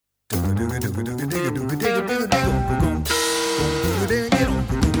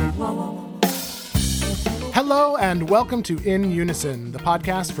Hello and welcome to In Unison, the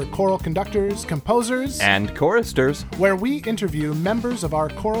podcast for choral conductors, composers, and choristers, where we interview members of our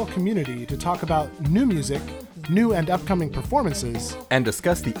choral community to talk about new music, new and upcoming performances, and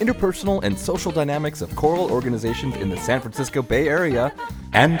discuss the interpersonal and social dynamics of choral organizations in the San Francisco Bay Area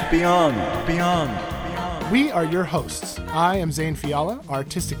and beyond. We are your hosts. I am Zane Fiala,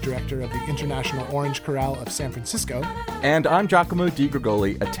 Artistic Director of the International Orange Chorale of San Francisco. And I'm Giacomo Di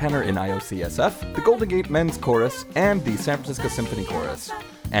Gregoli, a tenor in IOCSF, the Golden Gate Men's Chorus, and the San Francisco Symphony Chorus.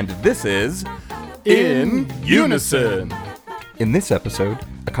 And this is In Unison. In this episode,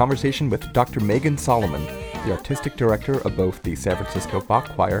 a conversation with Dr. Megan Solomon, the Artistic Director of both the San Francisco Bach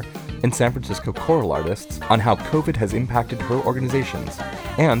Choir and San Francisco Choral Artists, on how COVID has impacted her organizations,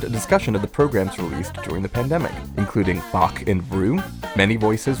 and a discussion of the programs released during the pandemic, including Bach in Vroom, Many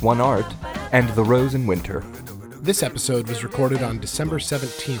Voices, One Art, and The Rose in Winter. This episode was recorded on December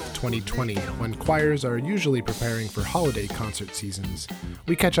 17th, 2020, when choirs are usually preparing for holiday concert seasons.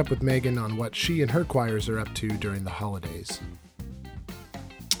 We catch up with Megan on what she and her choirs are up to during the holidays.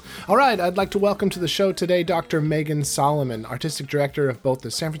 All right, I'd like to welcome to the show today Dr. Megan Solomon, Artistic Director of both the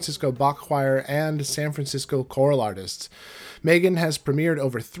San Francisco Bach Choir and San Francisco Choral Artists. Megan has premiered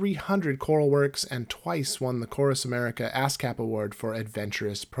over 300 choral works and twice won the Chorus America ASCAP Award for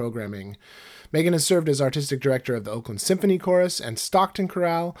Adventurous Programming. Megan has served as Artistic Director of the Oakland Symphony Chorus and Stockton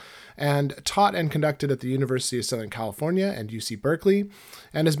Chorale, and taught and conducted at the University of Southern California and UC Berkeley,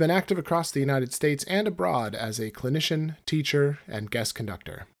 and has been active across the United States and abroad as a clinician, teacher, and guest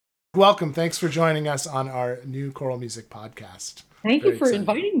conductor. Welcome. Thanks for joining us on our new choral music podcast. Thank you for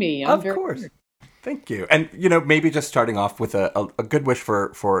inviting me. Of course. Thank you. And, maybe just starting off with a good wish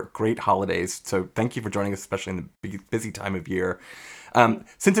for great holidays. So thank you for joining us, especially in the busy time of year.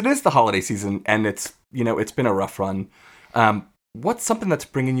 Since it is the holiday season and it's been a rough run, what's something that's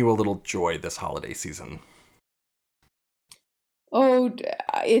bringing you a little joy this holiday season? Oh,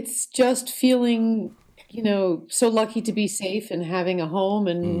 it's just feeling, so lucky to be safe and having a home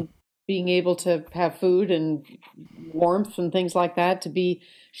and being able to have food and warmth and things like that, to be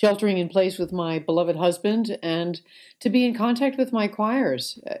sheltering in place with my beloved husband and to be in contact with my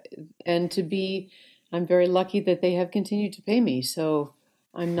choirs and I'm very lucky that they have continued to pay me. So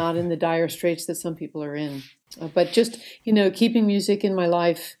I'm not in the dire straits that some people are in, but just, keeping music in my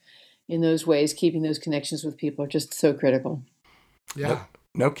life in those ways, keeping those connections with people are just so critical. Yeah.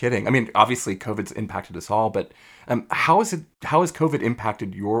 No kidding. I mean, obviously COVID's impacted us all, but how has COVID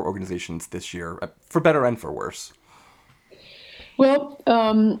impacted your organizations this year, for better and for worse? Well,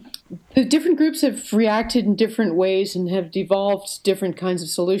 the different groups have reacted in different ways and have devolved different kinds of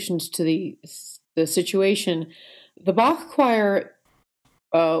solutions to the situation. The Bach Choir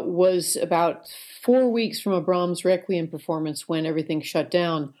was about 4 weeks from a Brahms Requiem performance when everything shut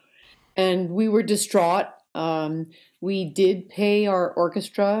down, and we were distraught. We did pay our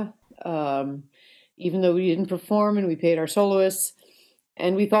orchestra, even though we didn't perform, and we paid our soloists,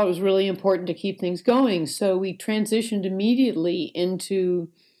 and we thought it was really important to keep things going. So we transitioned immediately into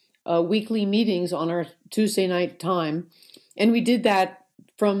weekly meetings on our Tuesday night time, and we did that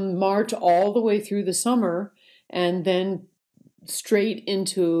from March all the way through the summer, and then straight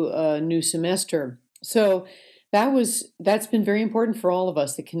into a new semester. So that's been very important for all of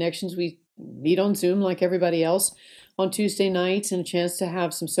us. The connections, we meet on Zoom like everybody else on Tuesday nights, and a chance to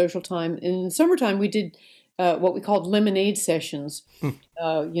have some social time. In the summertime, we did what we called lemonade sessions.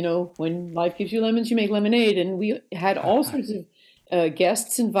 When life gives you lemons, you make lemonade. And we had all sorts of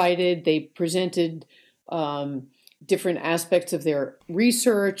guests invited. They presented different aspects of their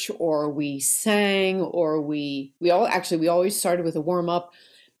research, or we sang, or we always started with a warm up,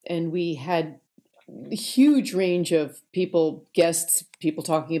 and we had a huge range of guests, people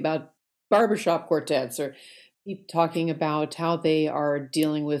talking about barbershop quartets, or people talking about how they are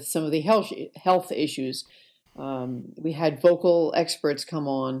dealing with some of the health issues. We had vocal experts come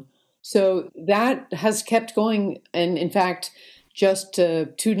on. So that has kept going. And in fact, just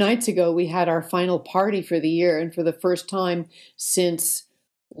 2 nights ago, we had our final party for the year. And for the first time since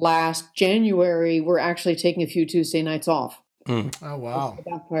last January, we're actually taking a few Tuesday nights off. Oh, wow.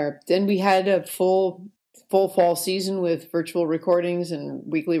 Then we had a full fall season with virtual recordings and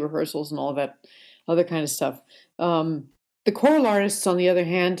weekly rehearsals and all of that other kind of stuff. The choral artists, on the other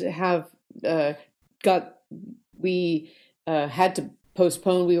hand, have we had to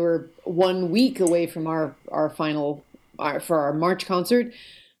postpone. We were 1 week away from our final for our March concert,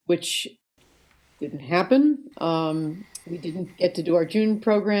 which didn't happen. We didn't get to do our June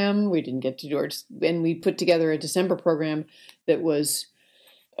program. We didn't get to do and we put together a December program that was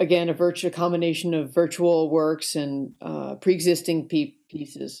again, a combination of virtual works and pre-existing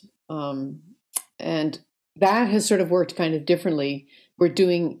pieces. And that has sort of worked kind of differently. We're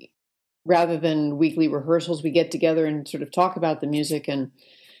doing, rather than weekly rehearsals, we get together and sort of talk about the music and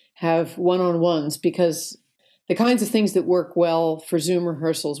have one-on-ones, because the kinds of things that work well for Zoom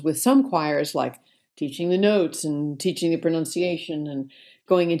rehearsals with some choirs, like teaching the notes and teaching the pronunciation and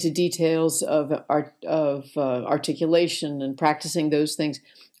going into details of articulation and practicing those things,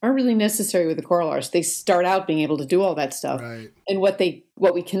 aren't really necessary with the choral artists. They start out being able to do all that stuff. Right. And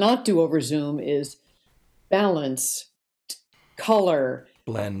what we cannot do over Zoom is balance, color,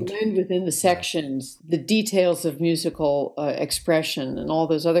 blend within the sections, the details of musical expression, and all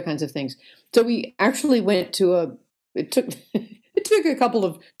those other kinds of things. So we actually went to it took a couple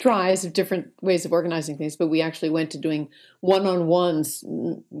of tries of different ways of organizing things, but we actually went to doing one-on-ones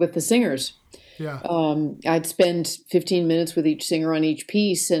with the singers. Yeah. I'd spend 15 minutes with each singer on each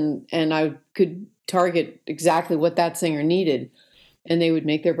piece, and I could target exactly what that singer needed, and they would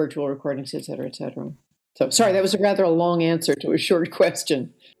make their virtual recordings, et cetera, et cetera. So, sorry, that was a long answer to a short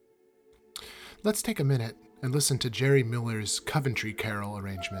question. Let's take a minute and listen to Jerry Miller's Coventry Carol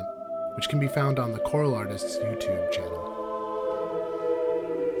arrangement, which can be found on the Choral Artists YouTube channel.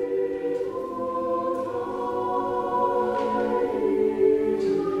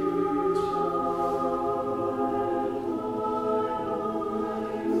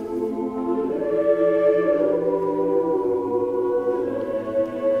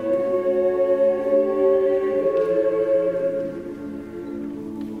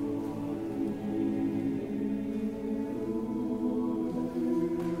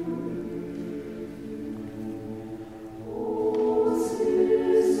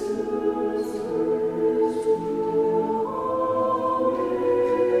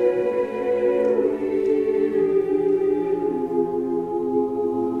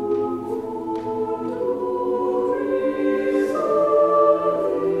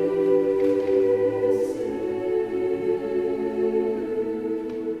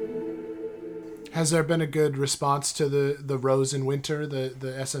 Has there been a good response to the Rose in Winter,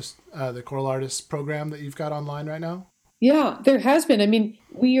 the Choral Artists program that you've got online right now? Yeah, there has been. I mean,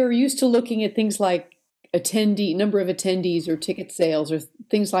 we are used to looking at things like number of attendees or ticket sales or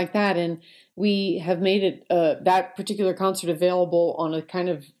things like that, and we have made it that particular concert available on a kind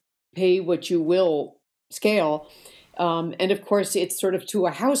of pay what you will scale. And of course, it's sort of to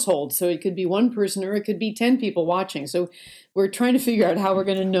a household, so it could be one person or it could be 10 people watching. So we're trying to figure out how we're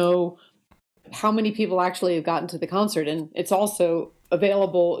going to know how many people actually have gotten to the concert. And it's also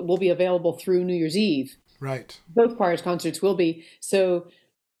will be available through New Year's Eve. Right. Both choirs concerts will be. So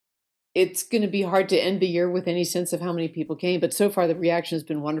it's going to be hard to end the year with any sense of how many people came. But so far, the reaction has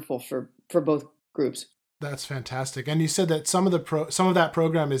been wonderful for both groups. That's fantastic. And you said that some of that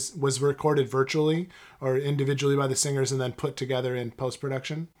program was recorded virtually or individually by the singers and then put together in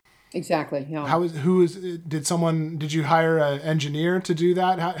post-production? Exactly. Yeah. Did you hire an engineer to do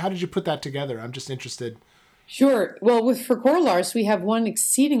that? How did you put that together? I'm just interested. Sure. Well, for Choral Artists, we have one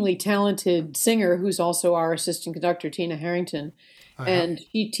exceedingly talented singer who's also our assistant conductor, Tina Harrington. Uh-huh. And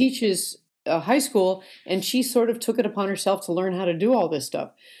she teaches high school, and she sort of took it upon herself to learn how to do all this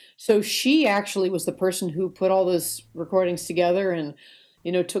stuff. So she actually was the person who put all those recordings together and,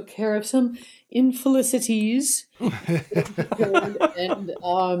 took care of some infelicities and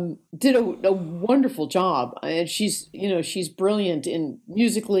did a wonderful job. And she's brilliant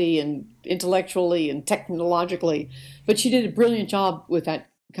musically and intellectually and technologically, but she did a brilliant job with that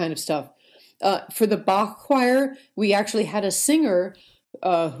kind of stuff. For the Bach choir, we actually had a singer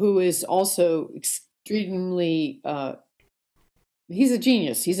who is also extremely, he's a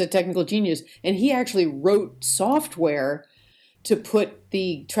genius. He's a technical genius. And he actually wrote software to put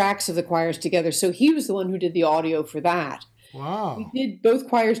the tracks of the choirs together. So he was the one who did the audio for that. Wow. Both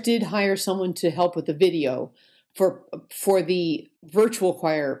choirs did hire someone to help with the video for the virtual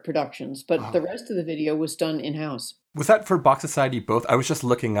choir productions, but the rest of the video was done in-house. Was that for Bach Society both? I was just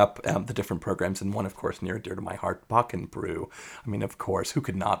looking up the different programs, and one, of course, near and dear to my heart, Bach and Brew. I mean, of course, who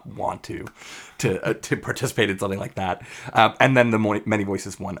could not want to participate in something like that? And then the Many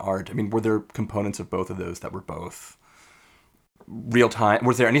Voices One Art. I mean, were there components of both of those that were both real time?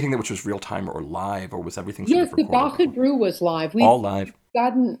 Was there anything which was real time or live, or was everything sort of recorded? Yes, the Bach and Brew was live. All live.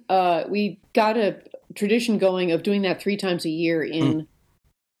 We got a tradition going of doing that 3 times a year in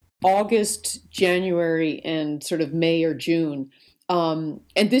August, January, and sort of May or June. And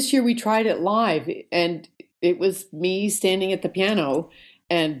this year we tried it live, and it was me standing at the piano,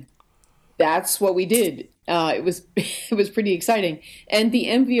 and that's what we did. It was pretty exciting. And the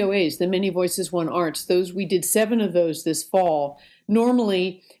MVOAs, the Many Voices One Arts, we did 7 of those this fall,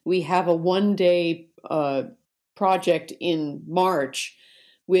 Normally, we have a one-day project in March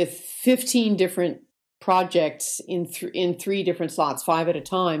with 15 different projects in three different slots, 5 at a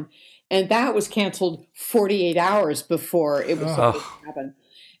time, and that was canceled 48 hours before it was supposed to happen.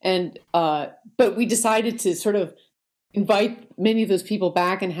 And but we decided to sort of invite many of those people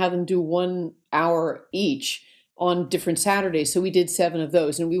back and have them do 1 hour each on different Saturdays. So we did 7 of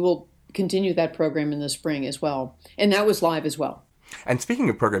those, and we will continue that program in the spring as well. And that was live as well. And speaking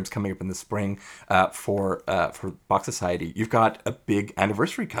of programs coming up in the spring for Bach Society, you've got a big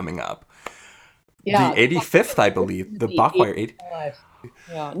anniversary coming up. Yeah, the 85th, I believe, the Bachwire 85.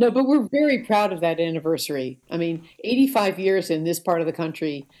 Yeah, no, but we're very proud of that anniversary. I mean, 85 years in this part of the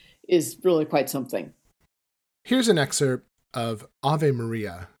country is really quite something. Here's an excerpt of Ave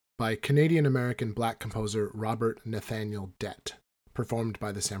Maria by Canadian-American Black composer Robert Nathaniel Dett, performed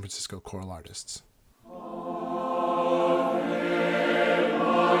by the San Francisco Choral Artists.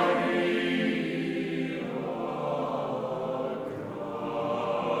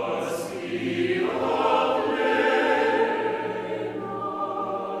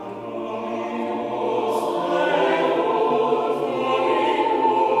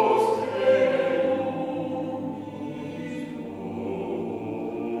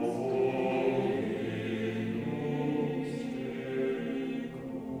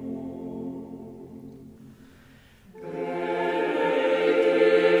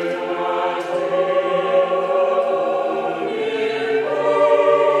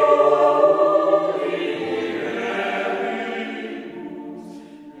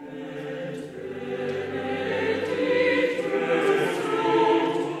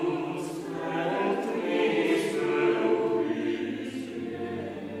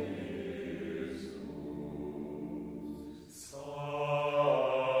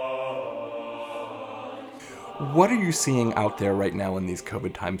 What are you seeing out there right now in these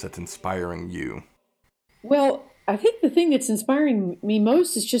COVID times that's inspiring you? Well, I think the thing that's inspiring me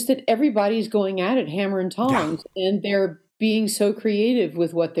most is just that everybody's going at it hammer and tongs, and they're being so creative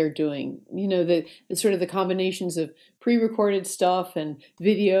with what they're doing. You know, the sort of the combinations of pre-recorded stuff and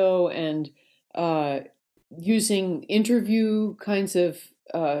video and using interview kinds of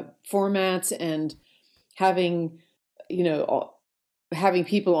formats and having, having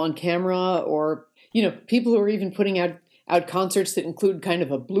people on camera, or people who are even putting out concerts that include kind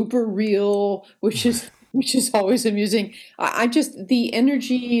of a blooper reel, which is always amusing. I just, the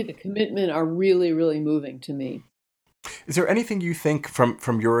energy, the commitment are really, really moving to me. Is there anything you think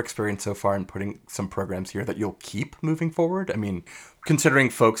from your experience so far in putting some programs here that you'll keep moving forward? I mean, considering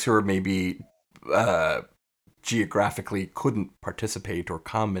folks who are maybe geographically couldn't participate or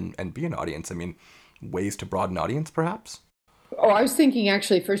come and be an audience, I mean, ways to broaden audience perhaps? Oh, I was thinking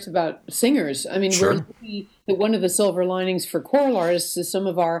actually first about singers. I mean, sure. We're lucky that one of the silver linings for choral artists is some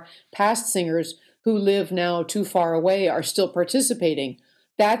of our past singers who live now too far away are still participating.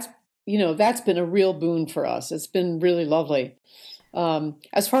 That's been a real boon for us. It's been really lovely.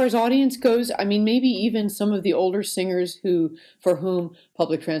 As far as audience goes, I mean, maybe even some of the older singers for whom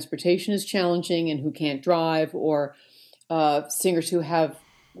public transportation is challenging and who can't drive, or singers who have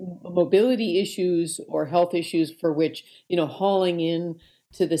mobility issues or health issues for which, hauling in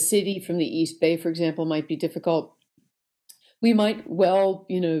to the city from the East Bay, for example, might be difficult. We might well,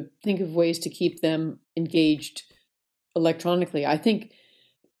 think of ways to keep them engaged electronically. I think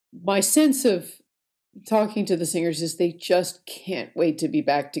my sense of talking to the singers is they just can't wait to be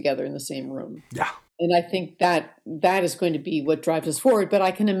back together in the same room. Yeah. And I think that is going to be what drives us forward. But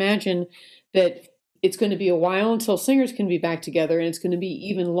I can imagine that it's going to be a while until singers can be back together, and it's going to be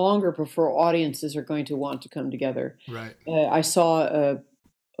even longer before audiences are going to want to come together. Right. I saw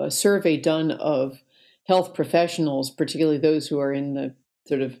a survey done of health professionals, particularly those who are in the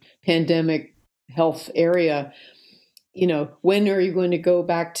sort of pandemic health area. When are you going to go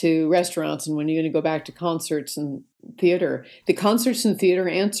back to restaurants, and when are you going to go back to concerts and theater? The concerts and theater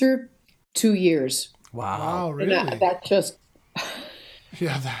answer, 2 years. Wow, really? And that just...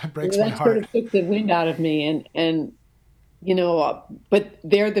 Yeah, that breaks my heart. Sort of took the wind out of me, and but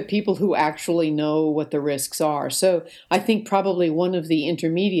they're the people who actually know what the risks are. So I think probably one of the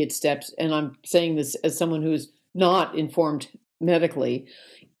intermediate steps, and I'm saying this as someone who's not informed medically,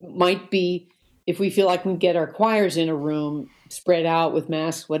 might be if we feel like we can get our choirs in a room, spread out with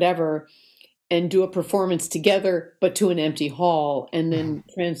masks, whatever, and do a performance together, but to an empty hall, and then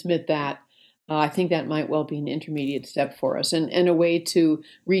transmit that. I think that might well be an intermediate step for us, and a way to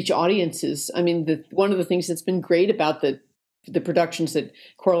reach audiences. I mean, one of the things that's been great about the productions that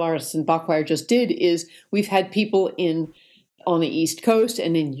Choral Artists and Bachwire just did is we've had people on the East Coast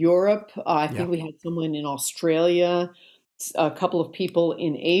and in Europe. I think we had someone in Australia. a couple of people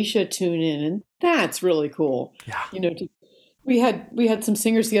in Asia tune in, and that's really cool. Yeah. We had some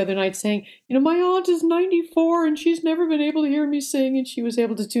singers the other night saying, my aunt is 94 and she's never been able to hear me sing, and she was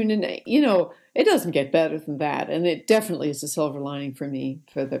able to tune in. It doesn't get better than that, and it definitely is a silver lining for me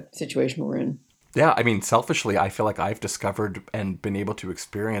for the situation we're in. Yeah, I mean, selfishly, I feel like I've discovered and been able to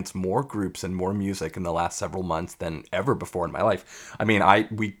experience more groups and more music in the last several months than ever before in my life. I mean,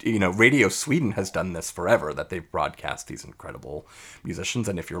 Radio Sweden has done this forever, that they've broadcast these incredible musicians,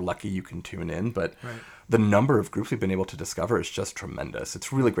 and if you're lucky, you can tune in. But the number of groups we've been able to discover is just tremendous.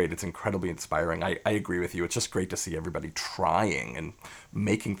 It's really great. It's incredibly inspiring. I agree with you. It's just great to see everybody trying and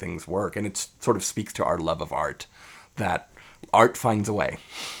making things work, and it sort of speaks to our love of art, that art finds a way.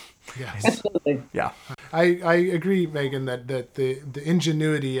 Yes. Absolutely. Yeah. I agree, Megan, that the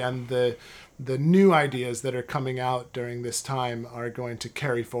ingenuity and the new ideas that are coming out during this time are going to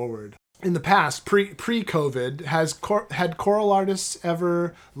carry forward. In the past, pre-COVID, had choral artists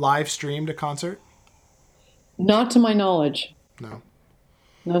ever live streamed a concert? Not to my knowledge. No.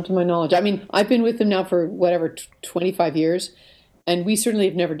 Not to my knowledge. I mean, I've been with them now for 25 years, and we certainly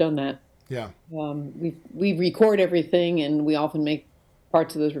have never done that. Yeah. We record everything, and we often make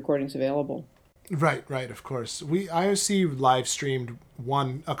parts of those recordings available. Right, of course. IOC live streamed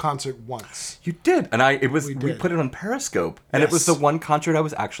a concert once. You did, and we put it on Periscope, and it was the one concert I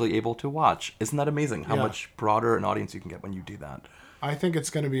was actually able to watch. Isn't that amazing? How much broader an audience you can get when you do that? I think it's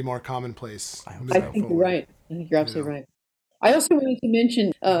going to be more commonplace. I think you're right. I think you're absolutely right. I also wanted to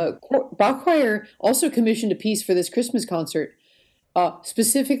mention Bach Choir also commissioned a piece for this Christmas concert,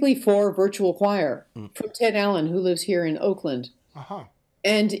 specifically for virtual choir from Ted Allen, who lives here in Oakland. Uh-huh.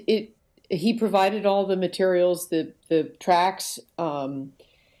 And he provided all the materials, the tracks, and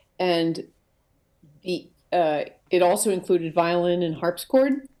it also included violin and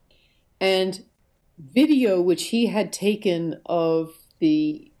harpsichord, and video which he had taken of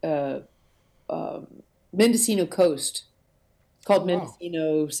the Mendocino Coast. It's called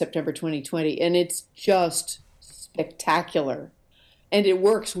Mendocino September 2020, and it's just spectacular. And it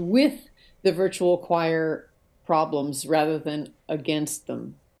works with the virtual choir problems rather than against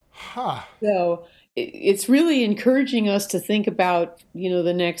them. Huh. So it's really encouraging us to think about,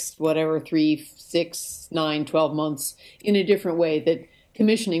 the next 3, 6, 9, 12 months in a different way. That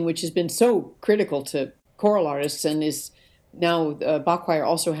commissioning, which has been so critical to choral artists and is now Bach Choir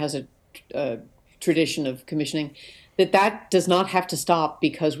also has a tradition of commissioning, that does not have to stop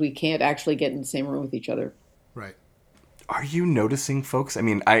because we can't actually get in the same room with each other. Right. Are you noticing, folks? I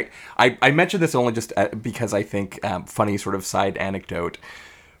mean, I mentioned this only just because I think funny sort of side anecdote.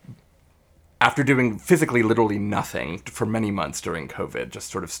 After doing physically literally nothing for many months during COVID, just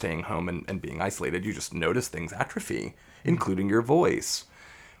sort of staying home and being isolated, you just notice things atrophy, including your voice.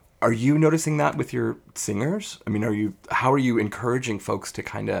 Are you noticing that with your singers? I mean, how are you encouraging folks to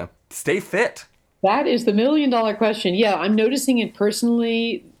kind of stay fit? That is the $1 million question. Yeah, I'm noticing it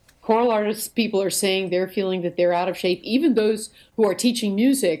personally. Choral artists, people are saying they're feeling that they're out of shape. Even those who are teaching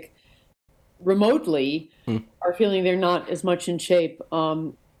music remotely are feeling they're not as much in shape.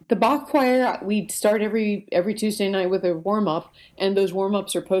 The Bach Choir, we start every Tuesday night with a warm-up, and those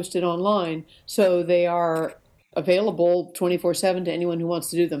warm-ups are posted online, so they are available 24/7 to anyone who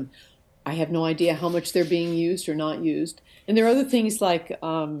wants to do them. I have no idea how much they're being used or not used. And there are other things like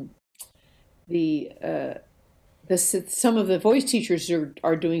some of the voice teachers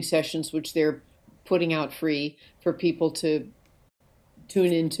are doing sessions which they're putting out free for people to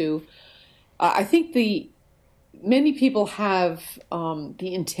tune into. I think many people have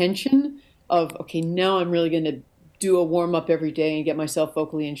the intention of, okay, now I'm really going to do a warm-up every day and get myself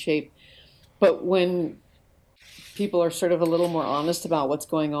vocally in shape. But when people are sort of a little more honest about what's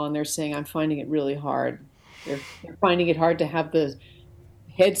going on, they're saying, I'm finding it really hard. They're finding it hard to have the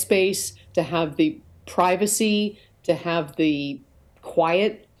headspace, to have the privacy, to have the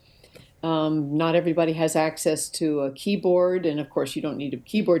quiet. Not everybody has access to a keyboard, and of course you don't need a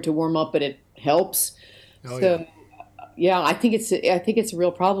keyboard to warm up, but it helps. Yeah, I think it's a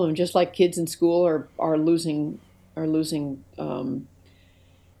real problem. Just like kids in school are losing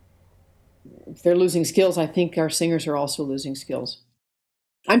they're losing skills. I think our singers are also losing skills.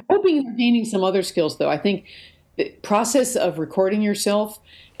 I'm hoping they're gaining some other skills, though. I think the process of recording yourself,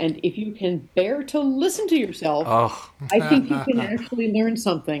 and if you can bear to listen to yourself, I think you can actually learn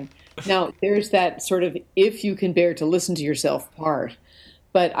something. Now, there's that sort of if you can bear to listen to yourself part.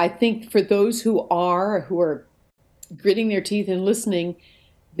 But I think for those who are gritting their teeth and listening,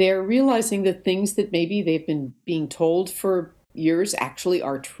 they're realizing that things that maybe they've been being told for years actually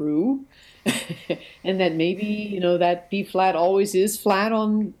are true. And that maybe, that B flat always is flat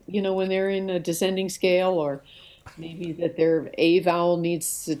on, when they're in a descending scale, or maybe that their A vowel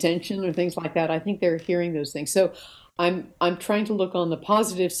needs attention or things like that. I think they're hearing those things. So I'm trying to look on the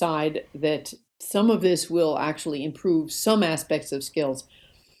positive side that some of this will actually improve some aspects of skills.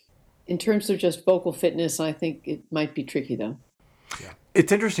 In terms of just vocal fitness, I think it might be tricky though.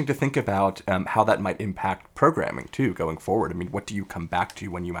 It's interesting to think about how that might impact programming too going forward. I mean, what do you come back to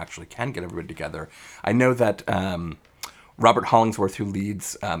when you actually can get everybody together? I know that Robert Hollingsworth, who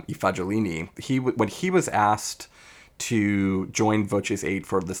leads I Fagiolini, when he was asked to join Voces 8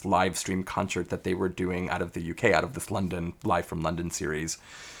 for this live stream concert that they were doing out of the UK, out of this London Live from London series,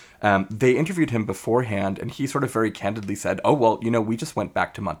 they interviewed him beforehand, and he sort of very candidly said, "Oh well, we just went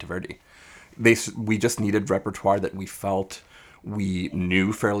back to Monteverdi. We just needed repertoire that we felt we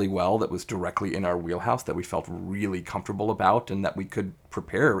knew fairly well, that was directly in our wheelhouse, that we felt really comfortable about, and that we could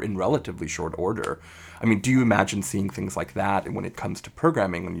prepare in relatively short order." I mean, do you imagine seeing things like that? And when it comes to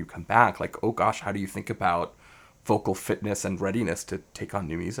programming, when you come back, like, oh gosh, how do you think about vocal fitness and readiness to take on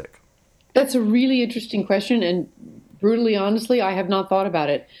new music? That's a really interesting question, and brutally honestly, I have not thought about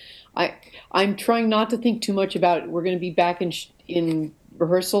it. I'm trying not to think too much about it. We're going to be back in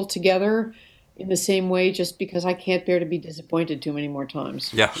rehearsal together in the same way, just because I can't bear to be disappointed too many more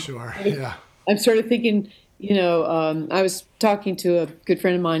times. Yeah, sure. Yeah, I'm sort of thinking, I was talking to a good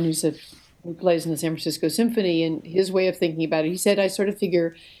friend of mine who plays in the San Francisco Symphony, and his way of thinking about it, he said, I sort of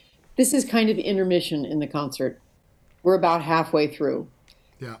figure this is kind of intermission in the concert. We're about halfway through.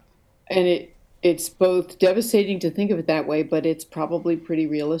 yeah. And it's both devastating to think of it that way, but it's probably pretty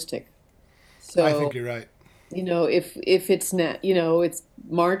realistic. So I think you're right. if it's not, it's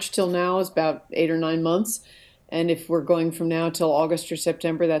March till now is about 8 or 9 months, and if we're going from now till August or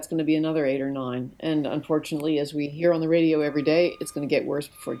September, that's going to be another 8 or 9. And unfortunately, as we hear on the radio every day, it's going to get worse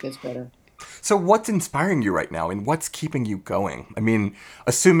before it gets better. So what's inspiring you right now, and what's keeping you going? I mean,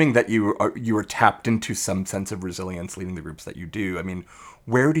 assuming that you are tapped into some sense of resilience leading the groups that you do, I mean,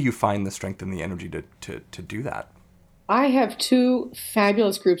 where do you find the strength and the energy to do that? I have two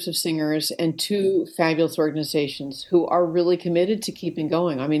fabulous groups of singers and two fabulous organizations who are really committed to keeping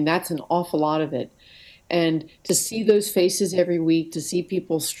going. I mean, that's an awful lot of it. And to see those faces every week, to see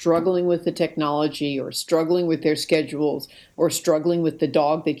people struggling with the technology or struggling with their schedules or struggling with the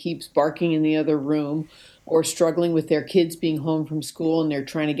dog that keeps barking in the other room or struggling with their kids being home from school and they're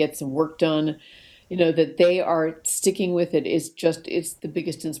trying to get some work done, that they are sticking with it is it's the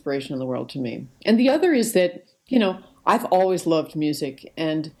biggest inspiration in the world to me. And the other is that, I've always loved music,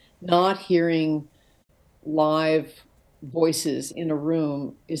 and not hearing live voices in a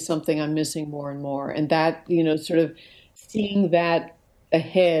room is something I'm missing more and more. And that, sort of seeing that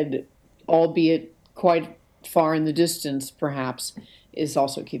ahead, albeit quite far in the distance, perhaps, is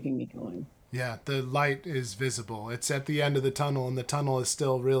also keeping me going. Yeah, the light is visible. It's at the end of the tunnel, and the tunnel is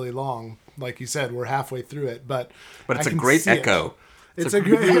still really long. Like you said, we're halfway through it, but it's a great echo. It's a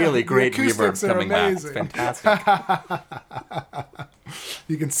really great reverb coming back. It's fantastic.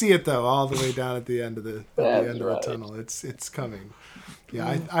 You can see it though, all the way down at the end of the the tunnel. It's coming.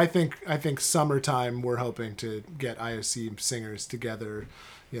 Yeah, I think summertime we're hoping to get IOC singers together,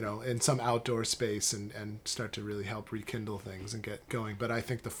 in some outdoor space and start to really help rekindle things and get going. But I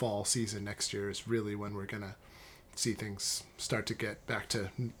think the fall season next year is really when we're gonna see things start to get back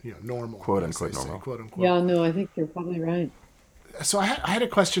to normal, quote unquote normal, quote unquote. Yeah, no, I think you're probably right. So I had a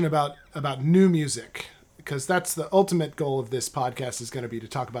question about new music, because that's the ultimate goal of this podcast, is going to be to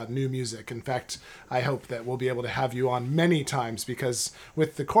talk about new music. In fact, I hope that we'll be able to have you on many times, because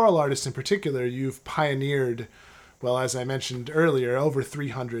with the choral artists in particular, you've pioneered, well, as I mentioned earlier, over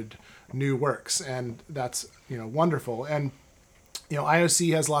 300 new works, and that's wonderful. And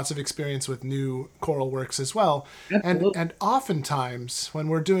IOC has lots of experience with new choral works as well. And oftentimes when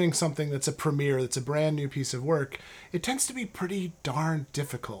we're doing something that's a premiere, that's a brand new piece of work, it tends to be pretty darn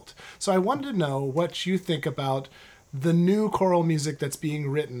difficult. So I wanted to know what you think about the new choral music that's being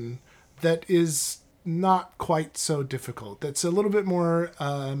written that is not quite so difficult, that's a little bit more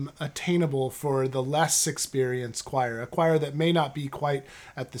attainable for the less experienced choir, a choir that may not be quite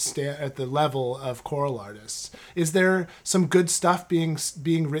at the level of choral artists. Is there some good stuff being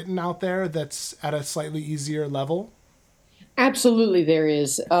written out there that's at a slightly easier level? Absolutely, there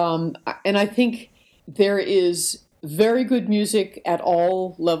is. And I think there is very good music at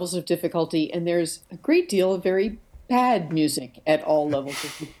all levels of difficulty, and there's a great deal of very bad music at all levels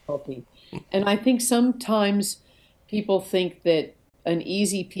of difficulty. And I think sometimes people think that an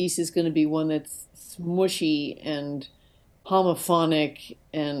easy piece is going to be one that's smushy and homophonic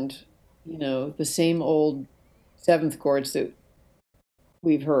and, the same old seventh chords that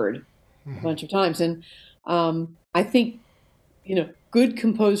we've heard a bunch of times. And I think, good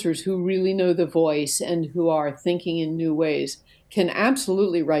composers who really know the voice and who are thinking in new ways can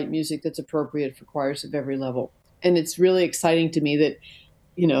absolutely write music that's appropriate for choirs of every level. And it's really exciting to me that,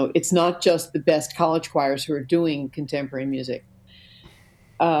 it's not just the best college choirs who are doing contemporary music.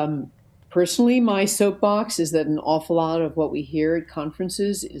 Personally, my soapbox is that an awful lot of what we hear at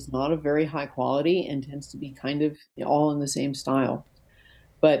conferences is not of very high quality and tends to be kind of all in the same style.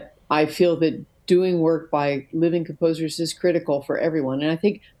 But I feel that doing work by living composers is critical for everyone. And I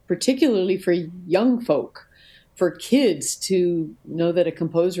think particularly for young folk, for kids to know that a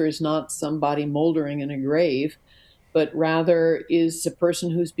composer is not somebody moldering in a grave, but rather is a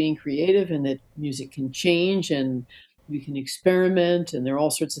person who's being creative, and that music can change and you can experiment, and there are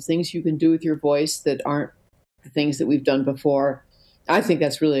all sorts of things you can do with your voice that aren't the things that we've done before. I think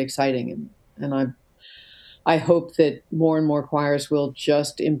that's really exciting. And I hope that more and more choirs will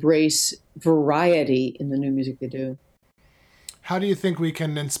just embrace variety in the new music they do. How do you think we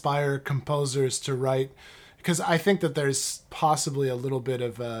can inspire composers to write? Because I think that there's possibly a little bit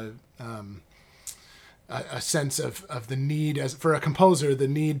of a sense of the need, as for a composer, the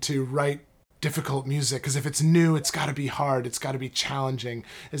need to write difficult music, because if it's new, it's got to be hard, it's got to be challenging.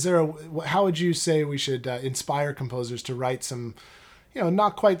 How would you say we should inspire composers to write some,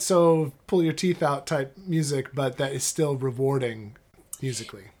 not quite so pull your teeth out type music, but that is still rewarding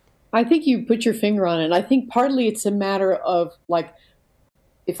musically? I think you put your finger on it. I think partly it's a matter of, like,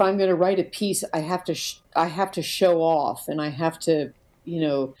 if I'm going to write a piece, I have to show off, and I have to,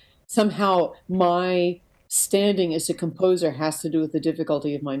 somehow my standing as a composer has to do with the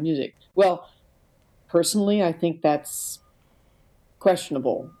difficulty of my music. Well, personally, I think that's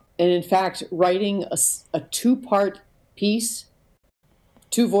questionable. And in fact, writing a two-part piece,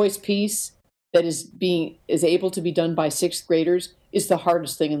 two-voice piece that is able to be done by sixth graders is the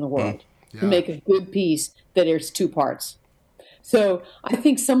hardest thing in the world. To make a good piece that is two parts. So I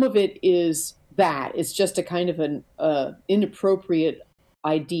think some of it is that. It's just a kind of an inappropriate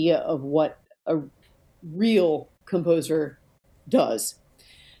idea of what a real composer does.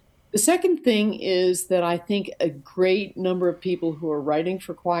 The second thing is that I think a great number of people who are writing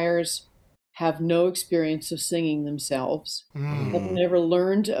for choirs have no experience of singing themselves, have never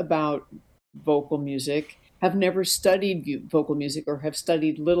learned about vocal music, have never studied vocal music or have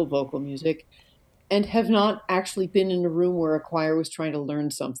studied little vocal music, and have not actually been in a room where a choir was trying to learn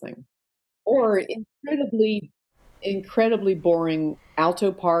something. Or incredibly boring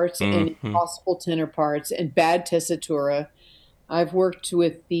alto parts and impossible tenor parts and bad tessitura. I've worked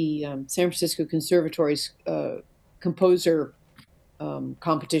with the San Francisco Conservatory's composer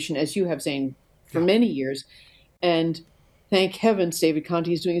competition, as you have, Zane, for many years. And thank heavens, David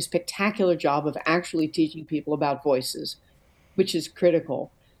Conti is doing a spectacular job of actually teaching people about voices, which is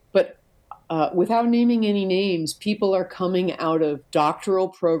critical. But without naming any names, people are coming out of doctoral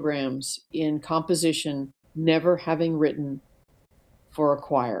programs in composition never having written for a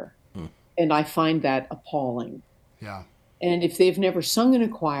choir. And I find that appalling. Yeah. And if they've never sung in a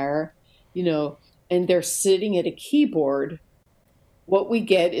choir, and they're sitting at a keyboard, what we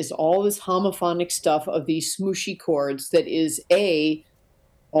get is all this homophonic stuff of these smooshy chords that is A,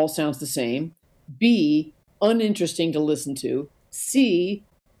 all sounds the same, B, uninteresting to listen to, C,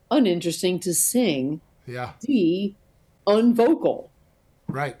 uninteresting to sing, D, unvocal.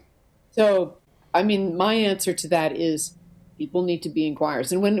 Right. So, my answer to that is people need to be in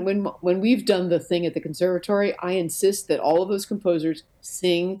choirs. And when we've done the thing at the conservatory, I insist that all of those composers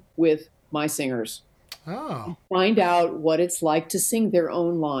sing with my singers. Oh. Find out what it's like to sing their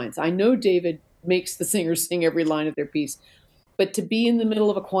own lines. I know David makes the singers sing every line of their piece, but to be in the middle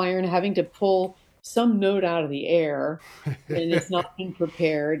of a choir and having to pull some note out of the air and it's not been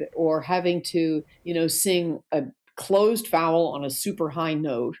prepared, or having to, sing a closed vowel on a super high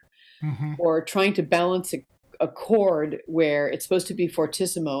note, or trying to balance a chord where it's supposed to be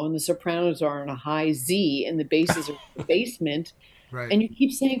fortissimo and the sopranos are on a high Z and the basses are in the basement. Right. And you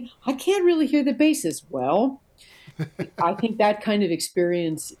keep saying, I can't really hear the basses. Well, I think that kind of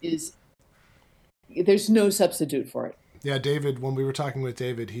experience there's no substitute for it. Yeah, David, when we were talking with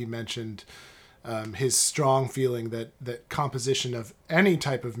David, he mentioned his strong feeling that composition of any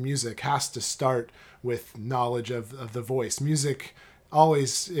type of music has to start with knowledge of the voice. Music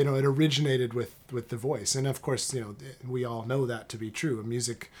always, it originated with the voice. And of course, we all know that to be true.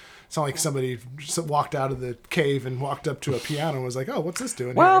 Music, it's not like somebody just walked out of the cave and walked up to a piano and was like, oh, what's this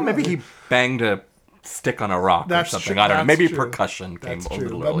doing well, here? Maybe he banged a stick on a rock or something. I don't know. Maybe percussion came a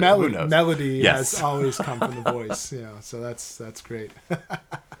little earlier. But Who knows? Melody has always come from the voice. So that's great.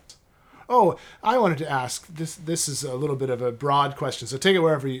 Oh, I wanted to ask, this is a little bit of a broad question, so take it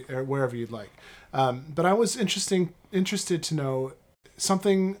wherever you'd like. But I was interested to know,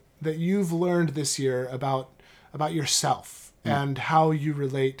 something that you've learned this year about yourself and how you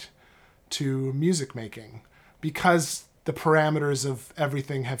relate to music making, because the parameters of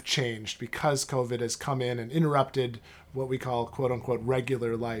everything have changed, because COVID has come in and interrupted what we call quote unquote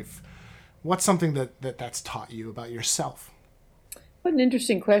regular life. What's something that's taught you about yourself? What an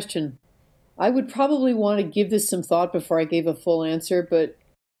interesting question. I would probably want to give this some thought before I gave a full answer, but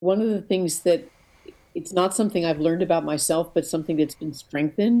one of the things that it's not something I've learned about myself, but something that's been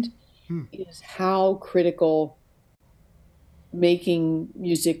strengthened is how critical making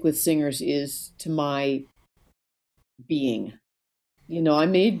music with singers is to my being. I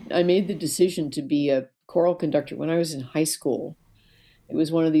made the decision to be a choral conductor when I was in high school. It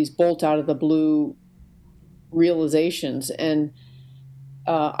was one of these bolt out of the blue realizations, and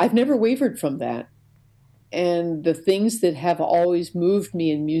I've never wavered from that. And the things that have always moved me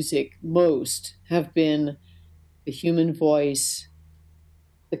in music most have been the human voice,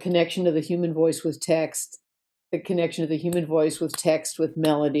 the connection of the human voice with text, the connection of the human voice with text with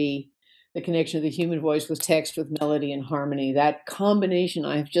melody, the connection of the human voice with text with melody and harmony. That combination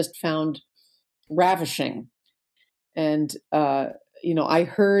I've just found ravishing. And, I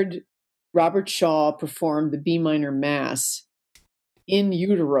heard Robert Shaw perform the B minor Mass in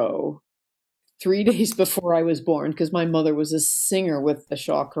utero 3 days before I was born, because my mother was a singer with the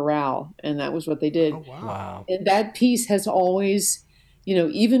Shaw Chorale, and that was what they did. Oh, wow. Wow. And that piece has always,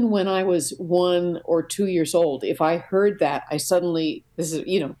 even when I was 1 or 2 years old, if I heard that, I suddenly,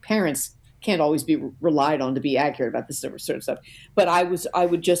 parents can't always be relied on to be accurate about this sort of stuff. But I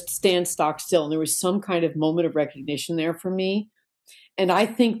would just stand stock still, and there was some kind of moment of recognition there for me. And I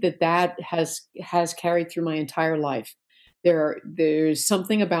think that has carried through my entire life. There's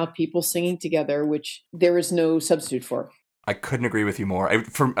something about people singing together which there is no substitute for. I couldn't agree with you more.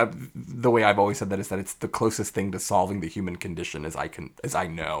 The way I've always said that is that it's the closest thing to solving the human condition as I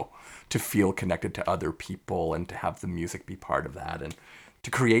know, to feel connected to other people and to have the music be part of that and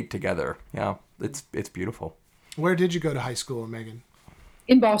to create together. Yeah, it's beautiful. Where did you go to high school, Megan?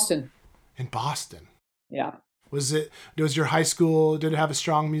 In Boston. In Boston. Yeah. Was your high school, did it have a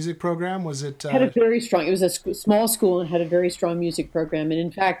strong music program? Was it? Had a very strong, it was a small school and had a very strong music program. And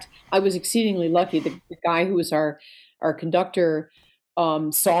in fact, I was exceedingly lucky. The guy who was our conductor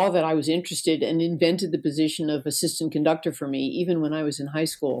saw that I was interested and invented the position of assistant conductor for me, even when I was in high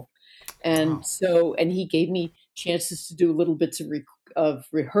school. And and he gave me chances to do little bits of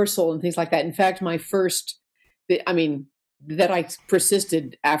rehearsal and things like that. In fact, that I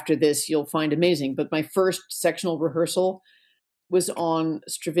persisted after this, you'll find amazing. But my first sectional rehearsal was on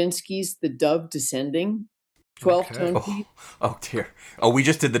Stravinsky's The Dove Descending, 12-tone piece. Oh dear. Oh, we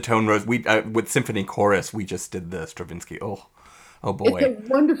just did the tone rose. We with symphony chorus, we just did the Stravinsky. Oh boy. It's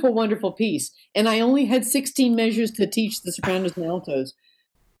a wonderful, wonderful piece. And I only had 16 measures to teach the sopranos and altos.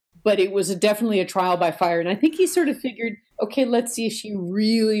 But it was definitely a trial by fire. And I think he sort of figured, okay, let's see if she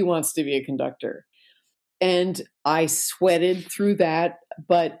really wants to be a conductor. And I sweated through that.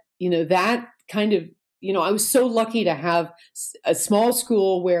 But, that kind of, I was so lucky to have a small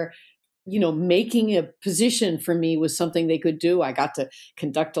school where, making a position for me was something they could do. I got to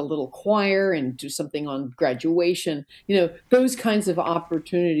conduct a little choir and do something on graduation. Those kinds of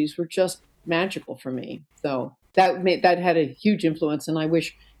opportunities were just magical for me. So that had a huge influence. And I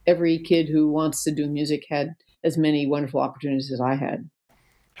wish every kid who wants to do music had as many wonderful opportunities as I had.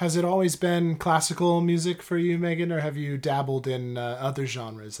 Has it always been classical music for you, Megan, or have you dabbled in other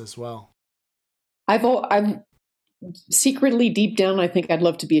genres as well? I'm secretly deep down, I think I'd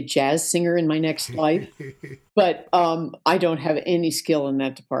love to be a jazz singer in my next life, but I don't have any skill in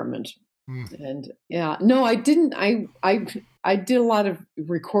that department. And no, I didn't. I did a lot of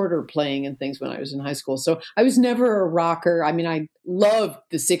recorder playing and things when I was in high school. So I was never a rocker. I mean, I loved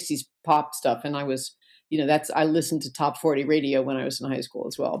the 60s pop stuff, and I was, I listened to top 40 radio when I was in high school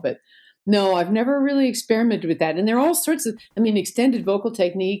as well. But no, I've never really experimented with that. And there are all sorts of, extended vocal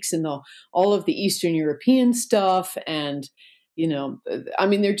techniques and all of the Eastern European stuff. And, there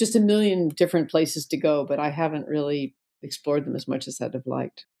are just a million different places to go, but I haven't really explored them as much as I'd have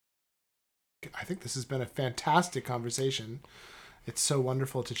liked. I think this has been a fantastic conversation. It's so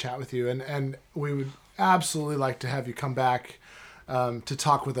wonderful to chat with you. And we would absolutely like to have you come back to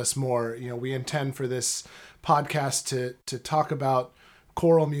talk with us more. We intend for this podcast to talk about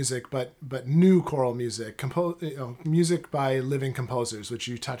choral music, but new choral music, music by living composers, which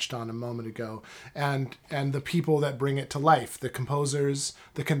you touched on a moment ago, and the people that bring it to life, the composers,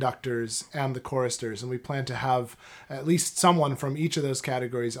 the conductors, and the choristers. And we plan to have at least someone from each of those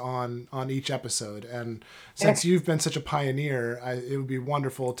categories on each episode. And since you've been such a pioneer, it would be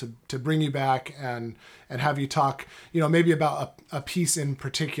wonderful to bring you back and have you talk, maybe about a piece in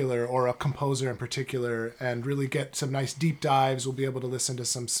particular or a composer in particular, and really get some nice deep dives. We'll be able to listen to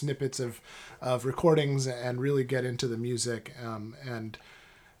some snippets of recordings and really get into the music, and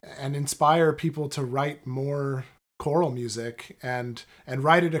inspire people to write more choral music and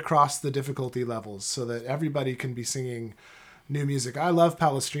write it across the difficulty levels so that everybody can be singing new music. I love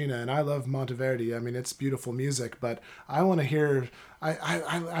Palestrina and I love Monteverdi. I mean, it's beautiful music, but I want to hear,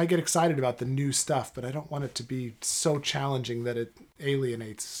 I get excited about the new stuff, but I don't want it to be so challenging that it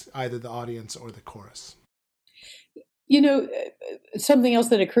alienates either the audience or the chorus. Something else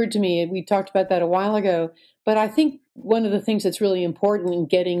that occurred to me, we talked about that a while ago, but I think one of the things that's really important in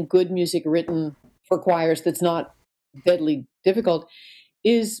getting good music written for choirs that's not deadly difficult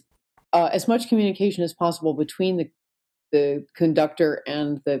is as much communication as possible between the conductor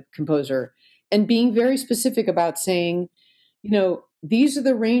and the composer, and being very specific about saying, these are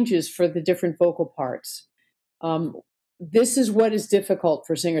the ranges for the different vocal parts. This is what is difficult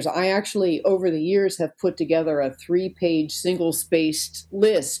for singers. I actually, over the years, have put together a 3-page single-spaced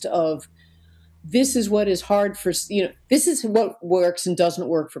list of this is what is hard for, this is what works and doesn't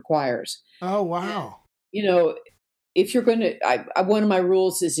work for choirs. Oh, wow. If you're going to, one of my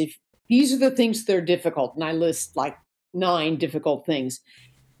rules is if these are the things that are difficult, and I list like 9 difficult things,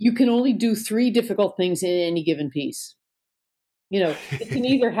 you can only do 3 difficult things in any given piece. It can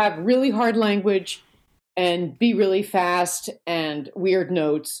either have really hard language and be really fast and weird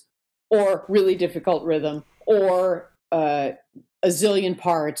notes, or really difficult rhythm, or a zillion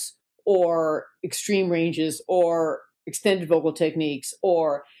parts, or extreme ranges, or extended vocal techniques,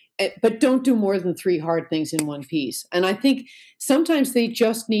 but don't do more than 3 hard things in one piece. And I think sometimes they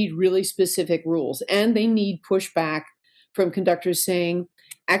just need really specific rules, and they need pushback from conductors saying,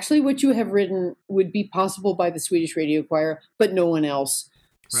 actually, what you have written would be possible by the Swedish Radio Choir, but no one else.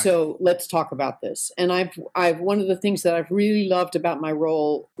 Right. So let's talk about this. And I've one of the things that I've really loved about my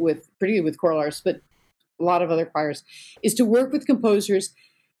role particularly with choral artists, but a lot of other choirs, is to work with composers,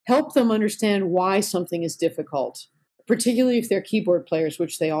 help them understand why something is difficult, particularly if they're keyboard players,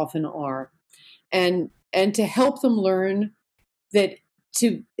 which they often are, and to help them learn that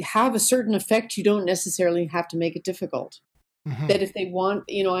to have a certain effect, you don't necessarily have to make it difficult. Mm-hmm. That if they want,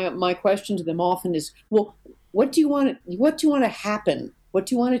 my question to them often is, well, what do you want to happen? What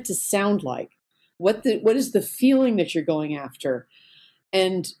do you want it to sound like? What is the feeling that you're going after?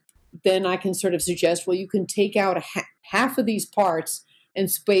 And then I can sort of suggest, well, you can take out half of these parts and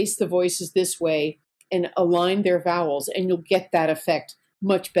space the voices this way and align their vowels, and you'll get that effect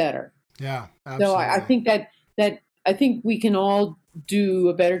much better. Yeah, absolutely. So I think that I think we can all do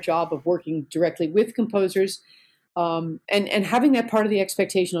a better job of working directly with composers, and having that part of the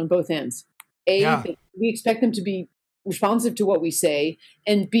expectation on both ends. That we expect them to be responsive to what we say,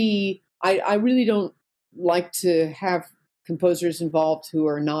 and B, I really don't like to have composers involved who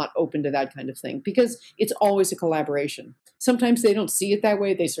are not open to that kind of thing, because it's always a collaboration. Sometimes they don't see it that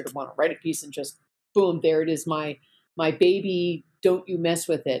way. They sort of want to write a piece and just, boom, there it is, my baby, don't you mess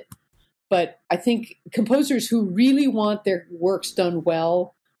with it. But I think composers who really want their works done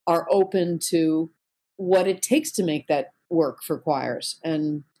well are open to what it takes to make that work for choirs.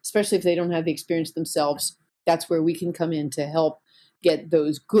 And especially if they don't have the experience themselves, that's where we can come in to help get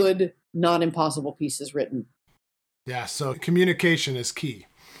those good, not impossible pieces written. Yeah, so communication is key.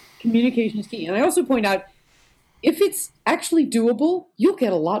 Communication is key. And I also point out, if it's actually doable, you'll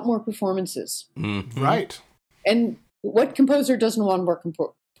get a lot more performances. Mm-hmm. Right. And what composer doesn't want more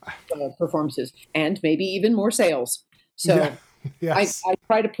performances? And maybe even more sales. So yes. I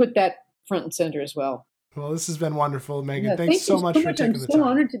try to put that front and center as well. Well, this has been wonderful, Megan. Yeah, thanks so much for taking the time. I'm so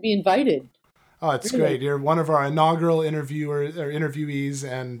honored to be invited. Oh, it's really great. You're one of our inaugural interviewees,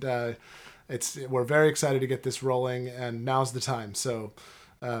 and we're very excited to get this rolling, and now's the time. So,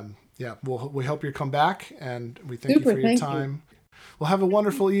 we hope you come back, and we thank you for your time. Well, have a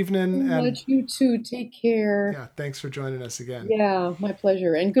wonderful evening. And you too. Take care. Yeah, thanks for joining us again. Yeah, my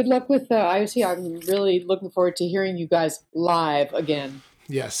pleasure. And good luck with IOC. I'm really looking forward to hearing you guys live again.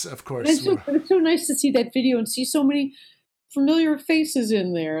 Yes, of course. It's so nice to see that video and see so many familiar faces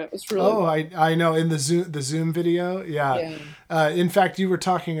in there. It was really Oh, I know, in the Zoom video. Yeah. In fact, you were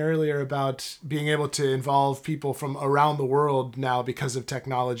talking earlier about being able to involve people from around the world now because of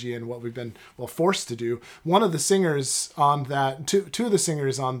technology and what we've been forced to do. One of the singers on that, two of the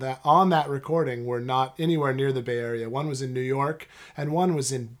singers on that recording were not anywhere near the Bay Area. One was in New York and one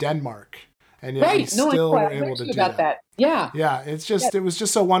was in Denmark. And yet we still were able to do that. Yeah. Yeah. It's just, it was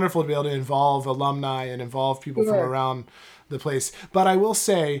just so wonderful to be able to involve alumni and involve people from around the place. But I will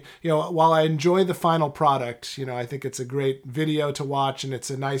say, while I enjoy the final product, I think it's a great video to watch and it's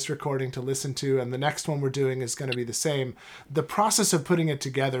a nice recording to listen to. And the next one we're doing is going to be the same. The process of putting it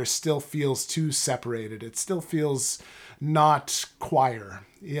together still feels too separated. It still feels not choir,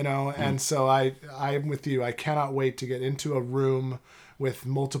 and so I'm with you. I cannot wait to get into a room with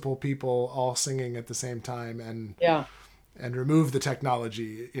multiple people all singing at the same time and remove the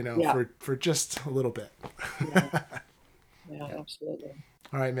technology, for just a little bit. Yeah, absolutely.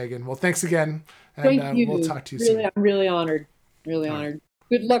 All right, Megan. Well, thanks again. And Thank you. We'll talk to you soon. I'm really honored. Really honored.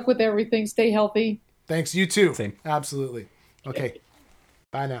 Good luck with everything. Stay healthy. Thanks. You too. Same. Absolutely. Okay.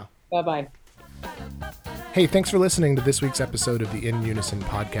 Bye now. Bye-bye. Hey, thanks for listening to this week's episode of the In Unison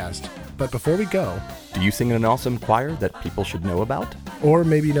podcast. But before we go, do you sing in an awesome choir that people should know about? Or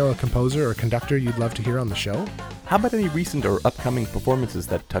maybe know a composer or conductor you'd love to hear on the show? How about any recent or upcoming performances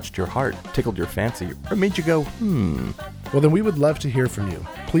that touched your heart, tickled your fancy, or made you go, Well, then we would love to hear from you.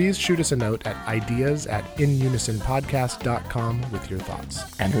 Please shoot us a note at ideas@inunisonpodcast.com with your thoughts.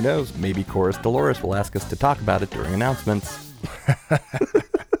 And who knows, maybe Chorus Dolores will ask us to talk about it during announcements.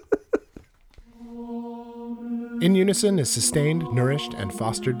 In Unison is sustained, nourished, and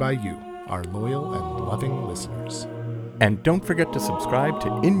fostered by you, our loyal and loving listeners. And don't forget to subscribe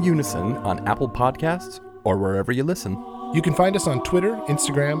to In Unison on Apple Podcasts or wherever you listen. You can find us on Twitter,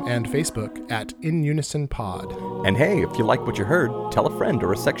 Instagram, and Facebook at In Unison Pod. And hey, if you like what you heard, tell a friend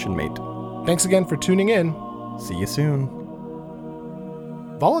or a section mate. Thanks again for tuning in. See you soon.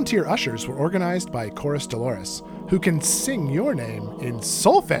 Volunteer ushers were organized by Chorus Dolores, who can sing your name in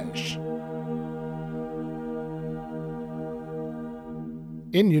solfege.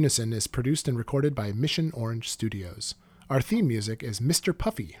 In Unison is produced and recorded by Mission Orange Studios. Our theme music is Mr.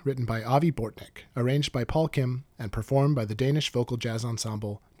 Puffy, written by Avi Bortnick, arranged by Paul Kim, and performed by the Danish vocal jazz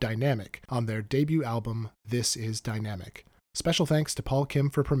ensemble Dynamic on their debut album This Is Dynamic. Special thanks to Paul Kim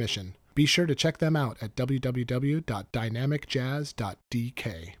for permission. Be sure to check them out at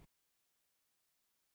www.dynamicjazz.dk.